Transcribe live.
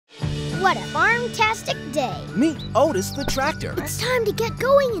What a farm-tastic day. Meet Otis the tractor. It's time to get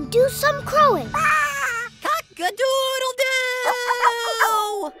going and do some crowing.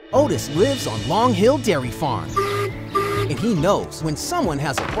 Cock-a-doodle-doo! Otis lives on Long Hill Dairy Farm. And he knows when someone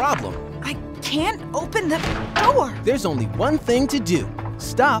has a problem. I can't open the door. There's only one thing to do.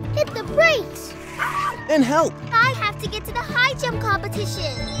 Stop Hit the brakes. and help. I have to get to the high jump competition.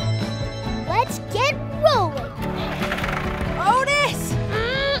 Let's get rolling. Otis!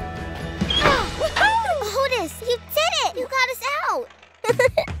 Otis, you did it! You got us out.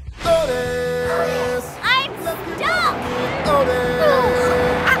 Otis! I'm stuck.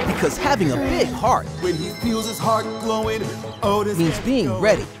 Otis! Because having a big heart When he feels his heart glowing, Otis means being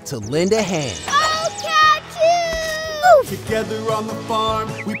ready to lend a hand. I'll catch you. Together on the farm,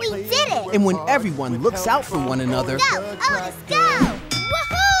 we play did it. And when everyone looks out for one another, Go, Otis, go.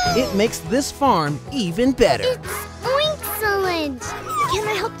 Woohoo! it makes this farm even better. It's excellent. Can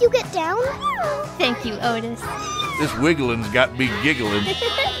I help you get down? Thank you, Otis. This wiggling's got me giggling.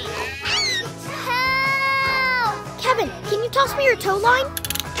 Help! Kevin, can you toss me your tow line?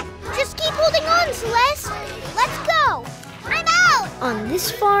 Just keep holding on, Celeste. Let's go. I'm out. On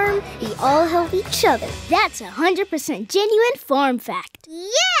this farm, we all help each other. That's 100% genuine farm fact.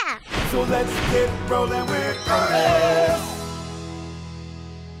 Yeah! So let's get rolling with Otis.